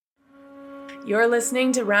You're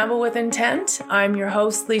listening to Ramble with Intent. I'm your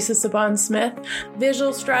host, Lisa Saban Smith,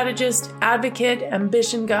 visual strategist, advocate,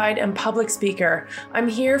 ambition guide, and public speaker. I'm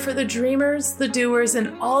here for the dreamers, the doers,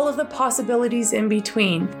 and all of the possibilities in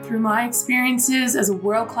between. Through my experiences as a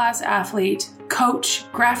world-class athlete, coach,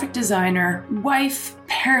 graphic designer, wife,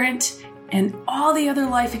 parent, and all the other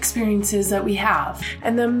life experiences that we have,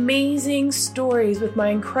 and the amazing stories with my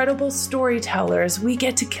incredible storytellers, we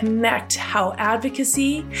get to connect how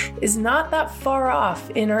advocacy is not that far off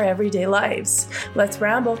in our everyday lives. Let's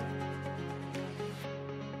ramble.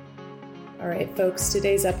 All right, folks,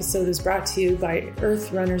 today's episode is brought to you by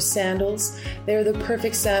Earth Runner Sandals. They're the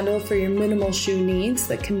perfect sandal for your minimal shoe needs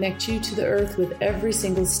that connect you to the earth with every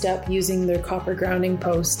single step using their copper grounding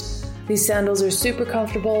post. These sandals are super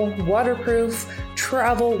comfortable, waterproof,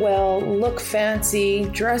 travel well, look fancy,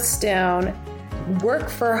 dress down, work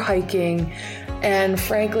for hiking, and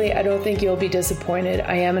frankly, I don't think you'll be disappointed.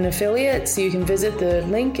 I am an affiliate, so you can visit the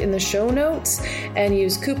link in the show notes and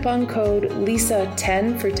use coupon code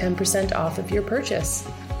LISA10 for 10% off of your purchase.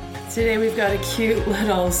 Today we've got a cute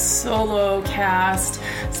little solo cast.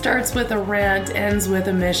 Starts with a rant, ends with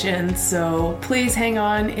a mission. So please hang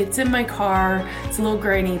on. It's in my car. It's a little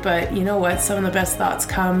grainy, but you know what? Some of the best thoughts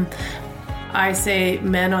come. I say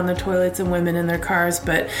men on the toilets and women in their cars,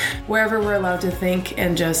 but wherever we're allowed to think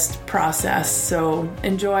and just process. So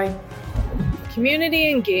enjoy. Community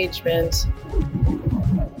engagement.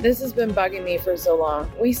 This has been bugging me for so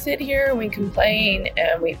long. We sit here and we complain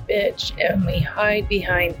and we bitch and we hide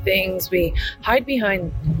behind things. We hide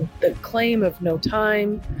behind the claim of no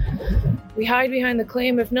time. We hide behind the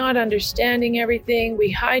claim of not understanding everything. We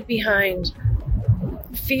hide behind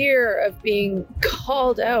fear of being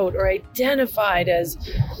called out or identified as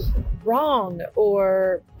wrong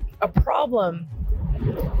or a problem.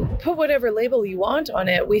 Put whatever label you want on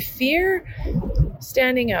it. We fear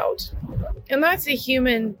standing out. And that's a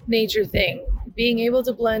human nature thing, being able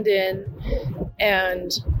to blend in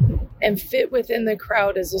and fit within the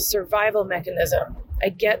crowd as a survival mechanism. I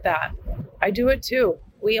get that. I do it too.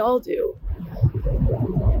 We all do.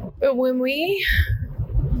 But when we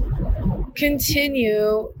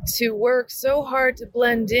continue to work so hard to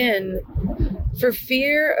blend in for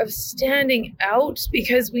fear of standing out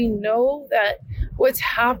because we know that what's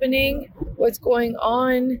happening, what's going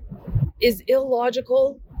on is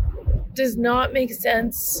illogical, does not make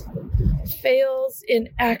sense, fails in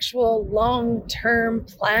actual long-term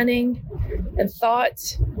planning and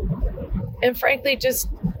thought, and frankly just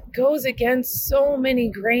goes against so many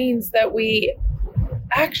grains that we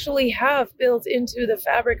actually have built into the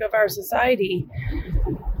fabric of our society,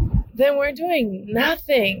 then we're doing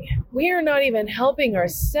nothing. We are not even helping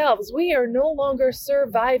ourselves. We are no longer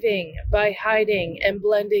surviving by hiding and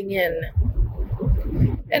blending in.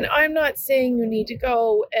 And I'm not saying you need to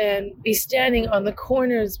go and be standing on the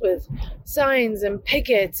corners with signs and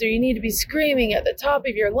pickets, or you need to be screaming at the top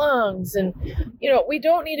of your lungs. And, we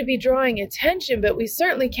don't need to be drawing attention, but we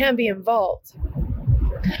certainly can be involved.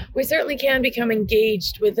 We certainly can become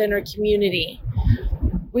engaged within our community.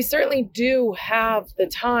 We certainly do have the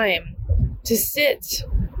time to sit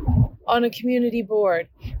on a community board,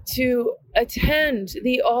 to attend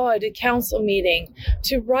the odd council meeting,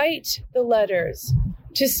 to write the letters,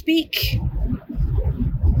 to speak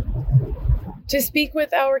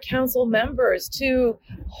with our council members, to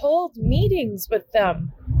hold meetings with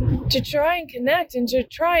them, to try and connect and to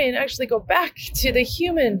try and actually go back to the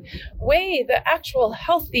human way, the actual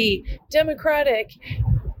healthy, democratic,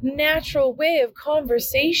 natural way of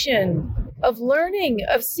conversation, of learning,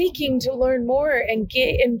 of seeking to learn more and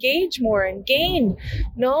engage more and gain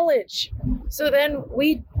knowledge. So then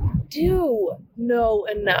we do know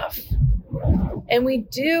enough. And we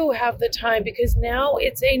do have the time because now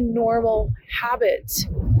it's a normal habit.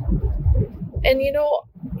 And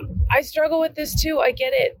I struggle with this too. I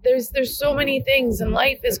get it. There's so many things and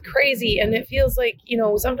life is crazy. And it feels like,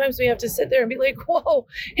 sometimes we have to sit there and be like, whoa,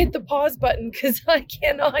 hit the pause button because I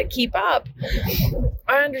cannot keep up.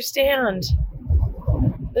 I understand.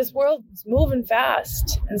 This world is moving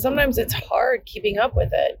fast. And sometimes it's hard keeping up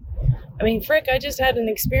with it. I mean, frick, I just had an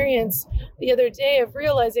experience the other day of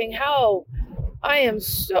realizing how I am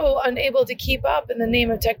so unable to keep up in the name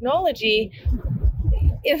of technology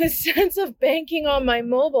in the sense of banking on my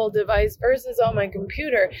mobile device versus on my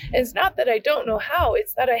computer. And it's not that I don't know how,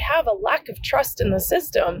 it's that I have a lack of trust in the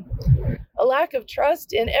system, a lack of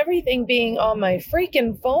trust in everything being on my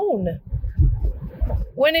freaking phone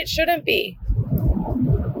when it shouldn't be.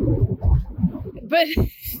 But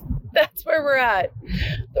that's where we're at.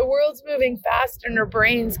 The world's moving fast and our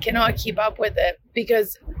brains cannot keep up with it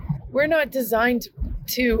because we're not designed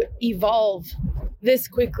to evolve this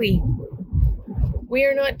quickly. We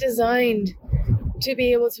are not designed to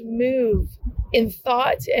be able to move in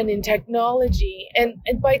thought and in technology. And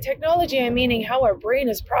by technology, I'm meaning how our brain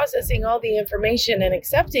is processing all the information and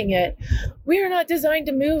accepting it. We are not designed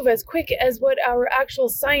to move as quick as what our actual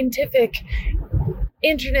scientific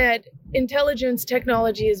internet intelligence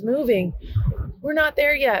technology is moving. We're not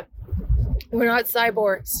there yet. We're not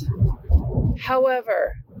cyborgs.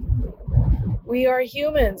 However, we are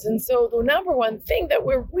humans. And so the number one thing that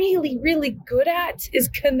we're really, really good at is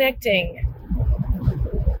connecting.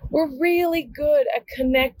 We're really good at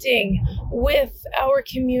connecting with our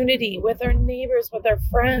community, with our neighbors, with our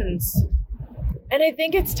friends. And I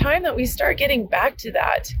think it's time that we start getting back to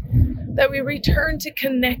that we return to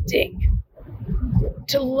connecting,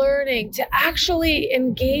 to learning, to actually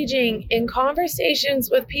engaging in conversations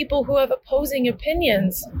with people who have opposing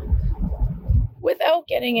opinions without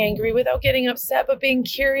getting angry, without getting upset, but being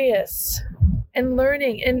curious and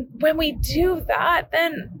learning. And when we do that,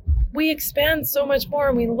 then we expand so much more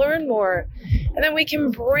and we learn more. And then we can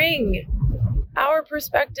bring our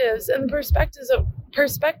perspectives and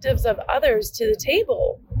perspectives of others to the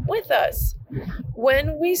table with us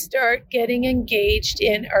when we start getting engaged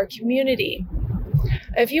in our community.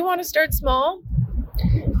 If you want to start small,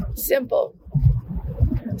 simple.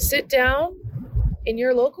 Sit down in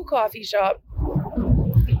your local coffee shop,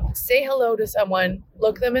 say hello to someone,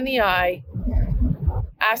 look them in the eye,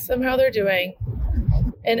 ask them how they're doing,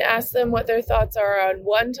 and ask them what their thoughts are on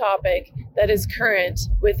one topic that is current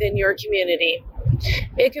within your community.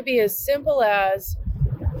 It could be as simple as,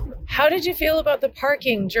 how did you feel about the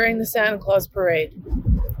parking during the Santa Claus parade?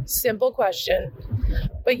 Simple question,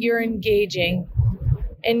 but you're engaging.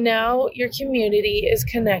 And now your community is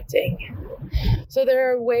connecting. So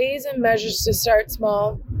there are ways and measures to start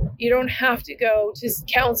small. You don't have to go to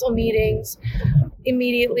council meetings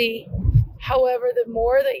immediately. However, the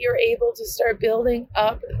more that you're able to start building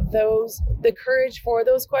up the courage for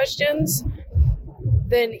those questions,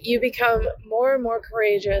 then you become more and more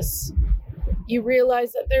courageous. You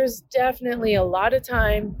realize that there's definitely a lot of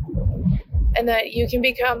time and that you can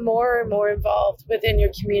become more and more involved within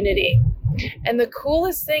your community. And the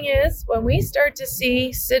coolest thing is when we start to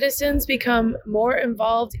see citizens become more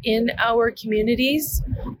involved in our communities,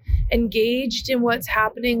 engaged in what's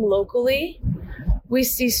happening locally, we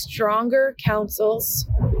see stronger councils.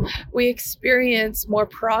 We experience more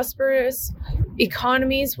prosperous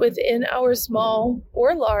economies within our small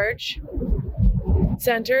or large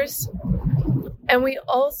centers. And we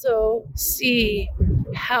also see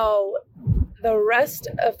how the rest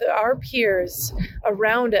of our peers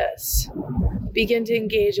around us begin to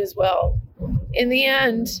engage as well. In the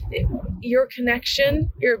end, your connection,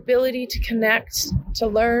 your ability to connect, to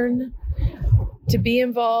learn, to be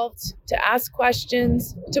involved, to ask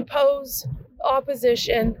questions, to pose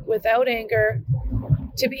opposition without anger,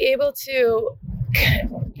 to be able to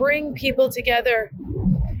bring people together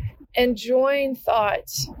and join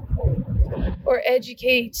thoughts or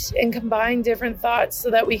educate and combine different thoughts so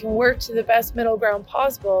that we can work to the best middle ground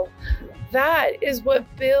possible. That is what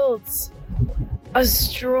builds a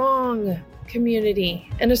strong community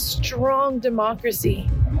and a strong democracy.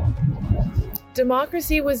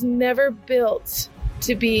 Democracy was never built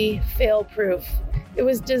to be fail-proof. It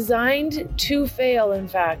was designed to fail, in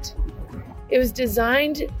fact. It was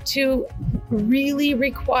designed to really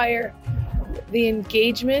require the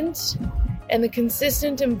engagement and the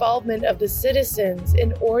consistent involvement of the citizens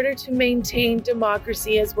in order to maintain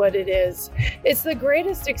democracy as what it is. It's the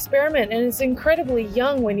greatest experiment, and it's incredibly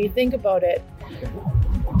young when you think about it.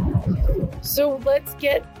 So let's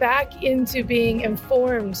get back into being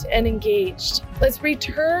informed and engaged. Let's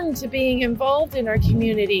return to being involved in our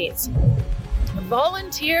communities.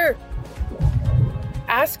 Volunteer.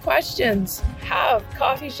 Ask questions. Have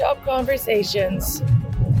coffee shop conversations.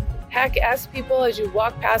 Heck, ask people as you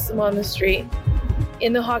walk past them on the street,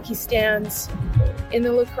 in the hockey stands, in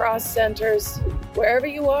the lacrosse centers, wherever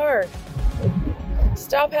you are.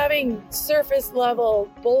 Stop having surface level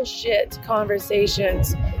bullshit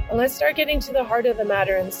conversations and let's start getting to the heart of the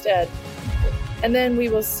matter instead. And then we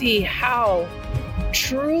will see how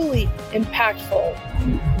truly impactful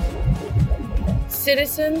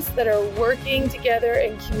citizens that are working together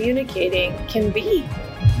and communicating can be.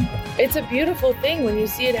 It's a beautiful thing when you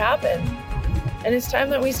see it happen. And it's time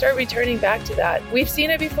that we start returning back to that. We've seen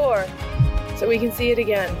it before, so we can see it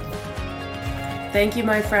again. Thank you,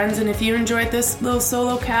 my friends. And if you enjoyed this little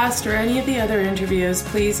solo cast or any of the other interviews,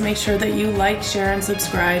 please make sure that you like, share, and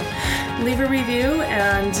subscribe. Leave a review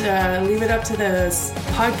and leave it up to the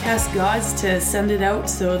podcast gods to send it out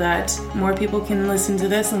so that more people can listen to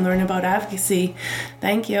this and learn about advocacy.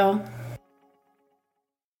 Thank you.